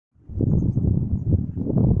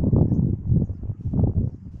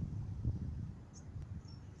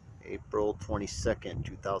22nd,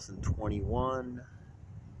 2021.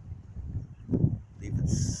 I believe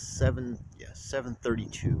it's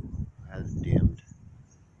 7:32. Has it dimmed.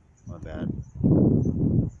 My bad.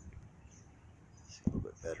 See, a little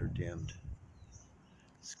bit better dimmed.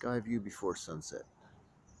 Sky view before sunset.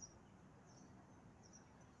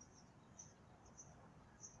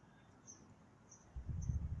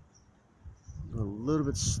 A little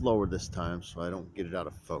bit slower this time so I don't get it out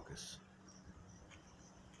of focus.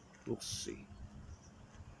 We'll see.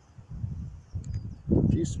 A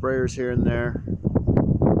few sprayers here and there.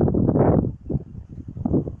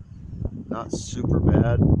 Not super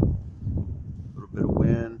bad. A little bit of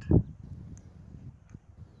wind.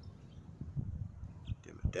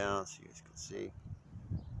 Dim it down so you guys can see.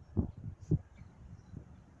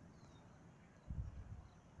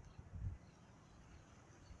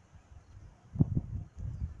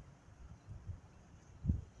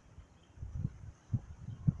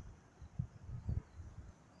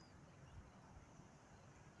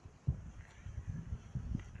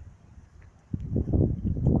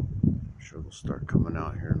 I'm sure they'll start coming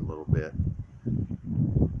out here in a little bit.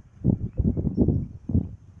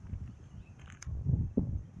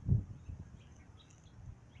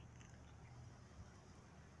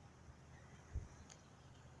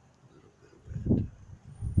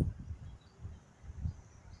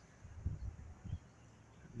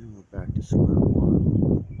 Then we're back to square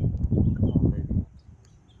one. Come on, baby.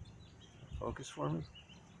 Focus for me,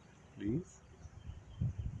 please.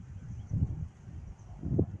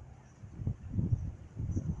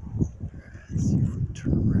 Let's see if we can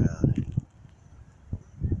turn around.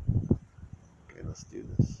 Okay, let's do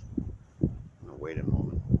this. I'm gonna wait a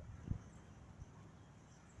moment.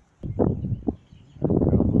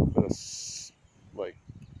 Got a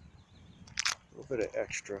little bit of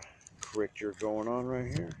extra corrector going on right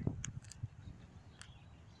here.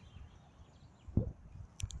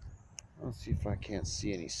 Let's see if I can't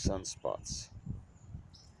see any sunspots.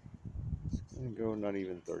 It's gonna go not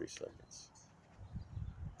even 30 seconds.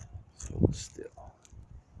 So hold still.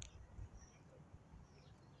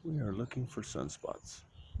 We are looking for sunspots.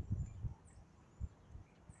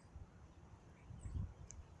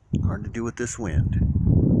 Hard to do with this wind.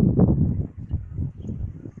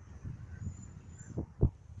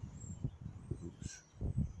 Oops.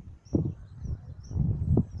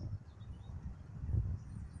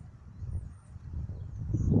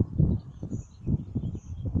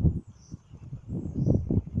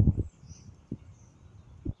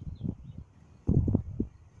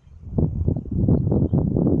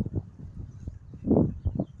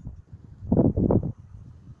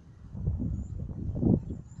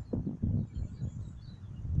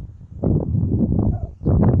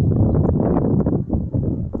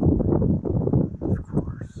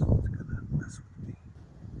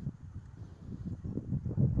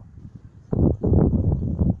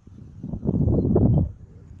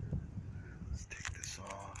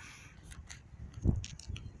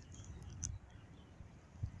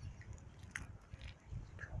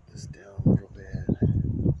 Down a little bit,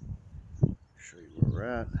 show you where we're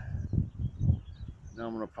at. Now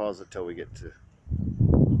I'm going to pause it till we get to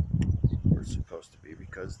where it's supposed to be,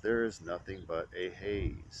 because there is nothing but a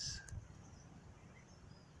haze.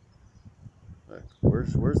 Look,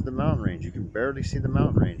 where's the mountain range? You can barely see the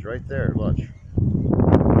mountain range right there. Watch.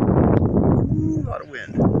 Ooh, a lot of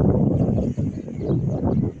wind.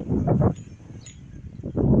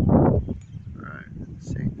 Alright,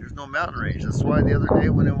 see, there's no mountain range. That's why the other day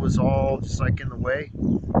when it was all just like in the way,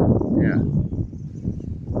 yeah,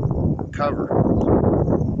 cover.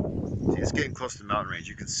 See, it's getting close to the mountain range.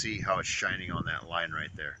 You can see how it's shining on that line right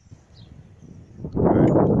there. Alright,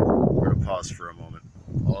 we're going to pause for a moment.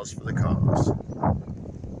 Pause for the cause.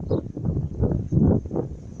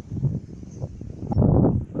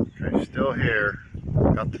 Okay, still here.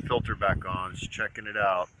 Got the filter back on, just checking it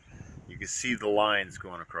out. You can see the lines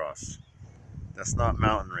going across. That's not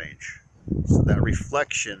mountain range. So that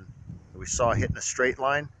reflection that we saw hitting a straight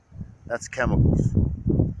line, that's chemicals.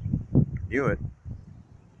 Knew it.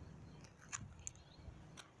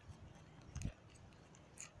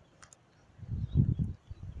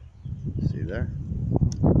 See there?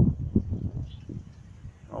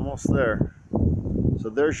 Almost there. So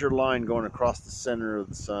there's your line going across the center of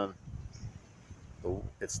the sun.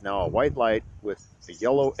 It's now a white light with a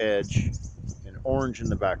yellow edge and orange in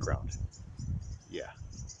the background. Yeah.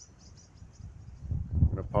 I'm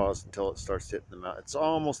going to pause until it starts hitting the mountain. It's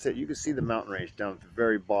almost hit. You can see the mountain range down at the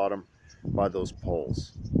very bottom by those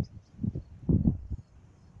poles.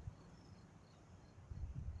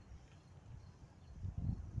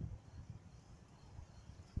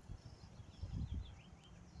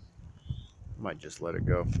 Might just let it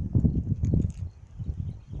go.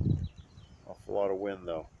 Awful lot of wind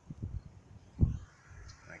though.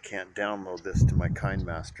 I can't download this to my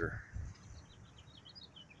KineMaster.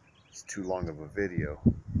 It's too long of a video.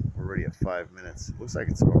 We're already at 5 minutes. It looks like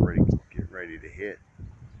it's already getting ready to hit.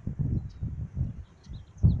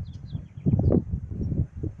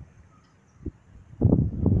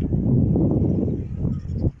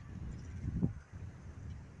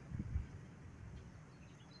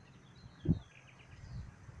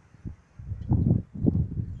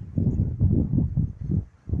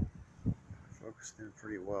 Focused in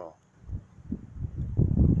pretty well.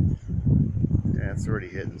 Yeah, it's already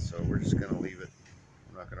hitting, so we're just going to leave it.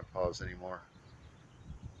 I'm not going to pause anymore.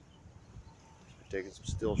 Taking some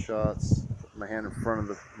still shots. Put my hand in front of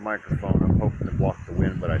the microphone. I'm hoping to block the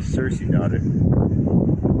wind, but I seriously doubt it. The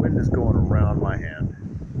wind is going around my hand.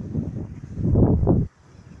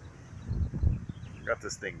 Got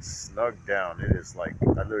this thing snug down. It is like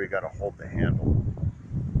I literally got to hold the handle.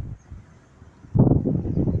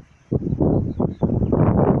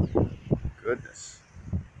 Goodness.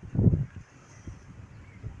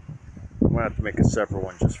 I'm gonna have to make a separate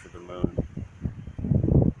one just for the moon,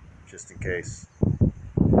 just in case.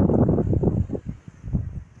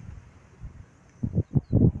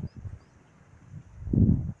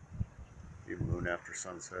 Be moon after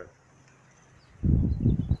sunset.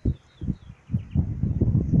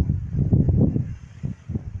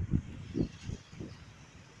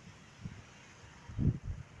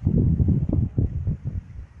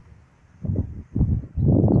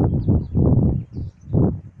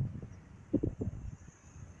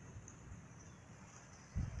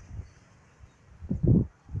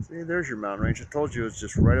 See, there's your mountain range. I told you it's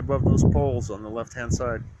just right above those poles on the left-hand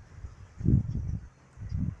side.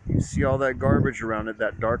 You see all that garbage around it,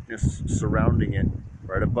 that darkness surrounding it,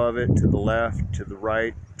 right above it, to the left, to the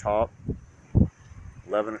right, top,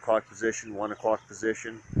 11 o'clock position, 1 o'clock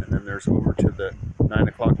position, and then there's over to the 9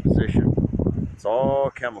 o'clock position. It's all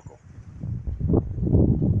chemical.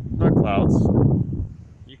 Not clouds.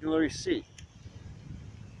 You can literally see.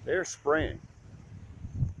 They're spraying.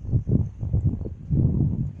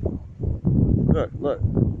 Look, look.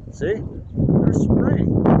 See? They're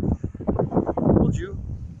spraying. Told you.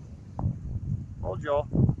 Told y'all.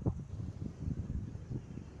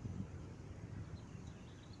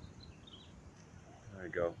 There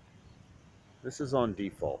you go. This is on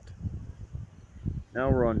default. Now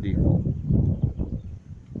we're on default.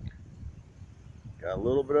 Got a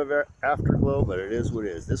little bit of afterglow, but it is what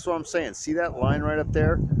it is. This is what I'm saying. See that line right up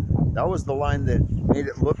there? That was the line that made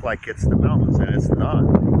it look like it's the mountains, and it's not.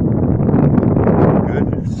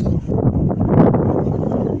 Goodness.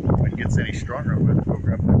 If it gets any stronger, I'm going to go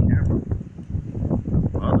grab that camera.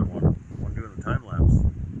 The other one doing the time lapse.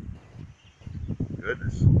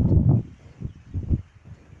 Goodness.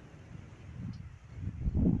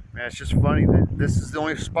 Man, it's just funny that this is the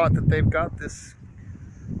only spot that they've got this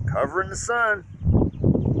covering the sun.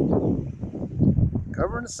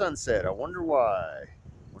 Covering the sunset. I wonder why.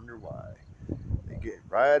 Wonder why. They get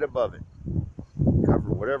right above it.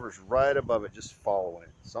 Cover whatever's right above it, just following it.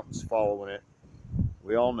 Something's following it.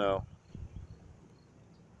 We all know.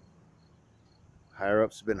 Higher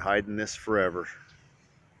ups have been hiding this forever.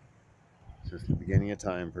 Since the beginning of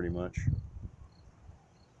time, pretty much.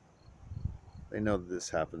 They know that this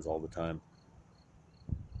happens all the time.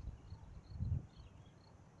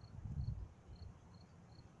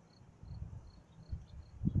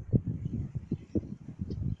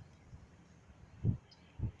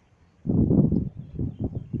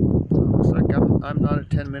 Looks like I'm not at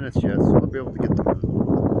 10 minutes yet, so I'll be able to get the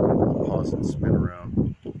pause and spin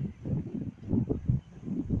around.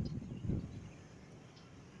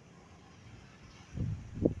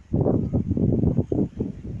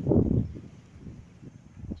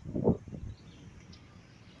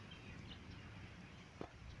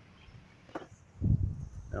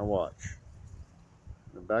 Now watch.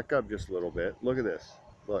 Back up just a little bit. Look at this.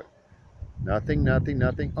 Look. Nothing, nothing,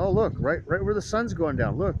 nothing. Oh, look, right where the sun's going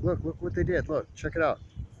down. Look what they did. Look, check it out.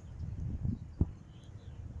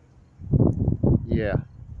 Yeah.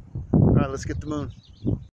 All right, let's get the moon.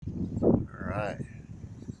 All right.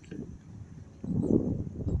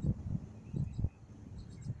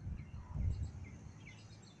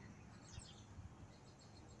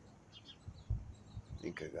 I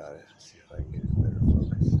think I got it. Let's see if I can get a better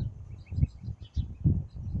focus.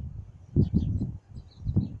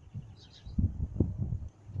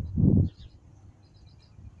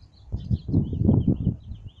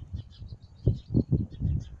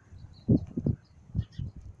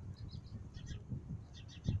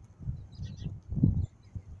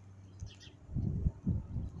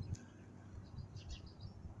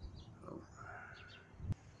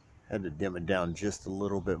 Had to dim it down just a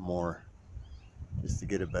little bit more just to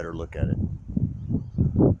get a better look at it.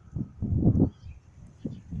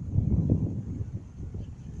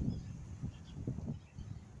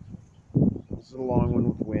 This is a long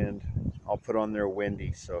one with wind. I'll put on there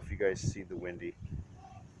windy, so if you guys see the windy,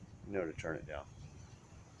 you know to turn it down.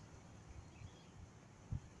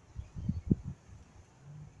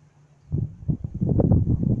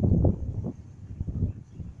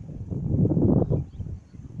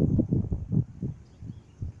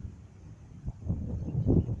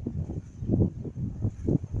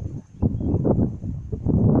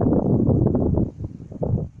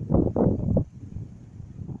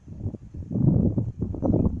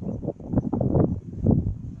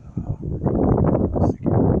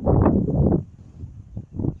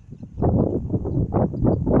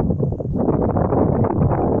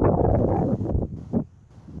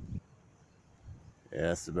 Yeah,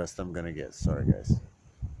 that's the best I'm gonna get. Sorry guys.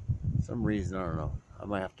 For some reason, I don't know. I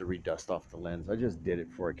might have to redust off the lens. I just did it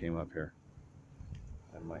before I came up here.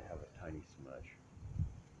 I might have a tiny smudge.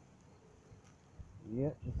 Yeah,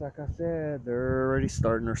 just like I said, they're already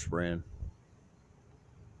starting their spraying.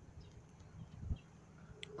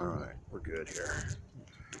 Alright, we're good here.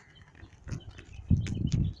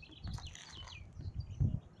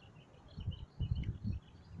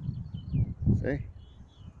 See?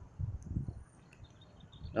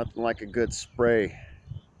 Nothing like a good spray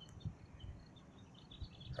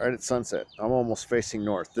right at sunset. I'm almost facing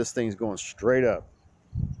north. This thing's going straight up.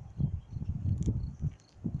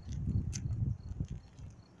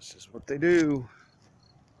 This is what they do.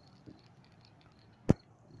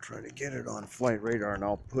 I'm trying to get it on flight radar, and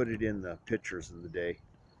I'll put it in the pictures of the day,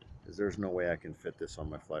 because there's no way I can fit this on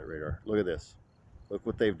my flight radar. Look at this. Look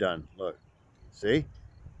what they've done. Look. See?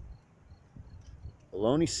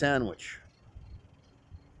 Bologna sandwich.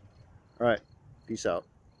 All right. Peace out.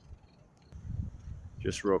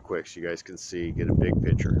 Just real quick so you guys can see, get a big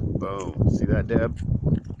picture. Boom. See that, Deb?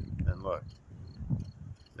 And look.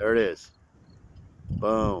 There it is.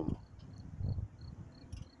 Boom.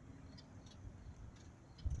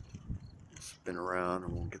 Spin around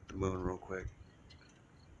and we'll get the moon real quick.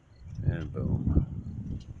 And boom.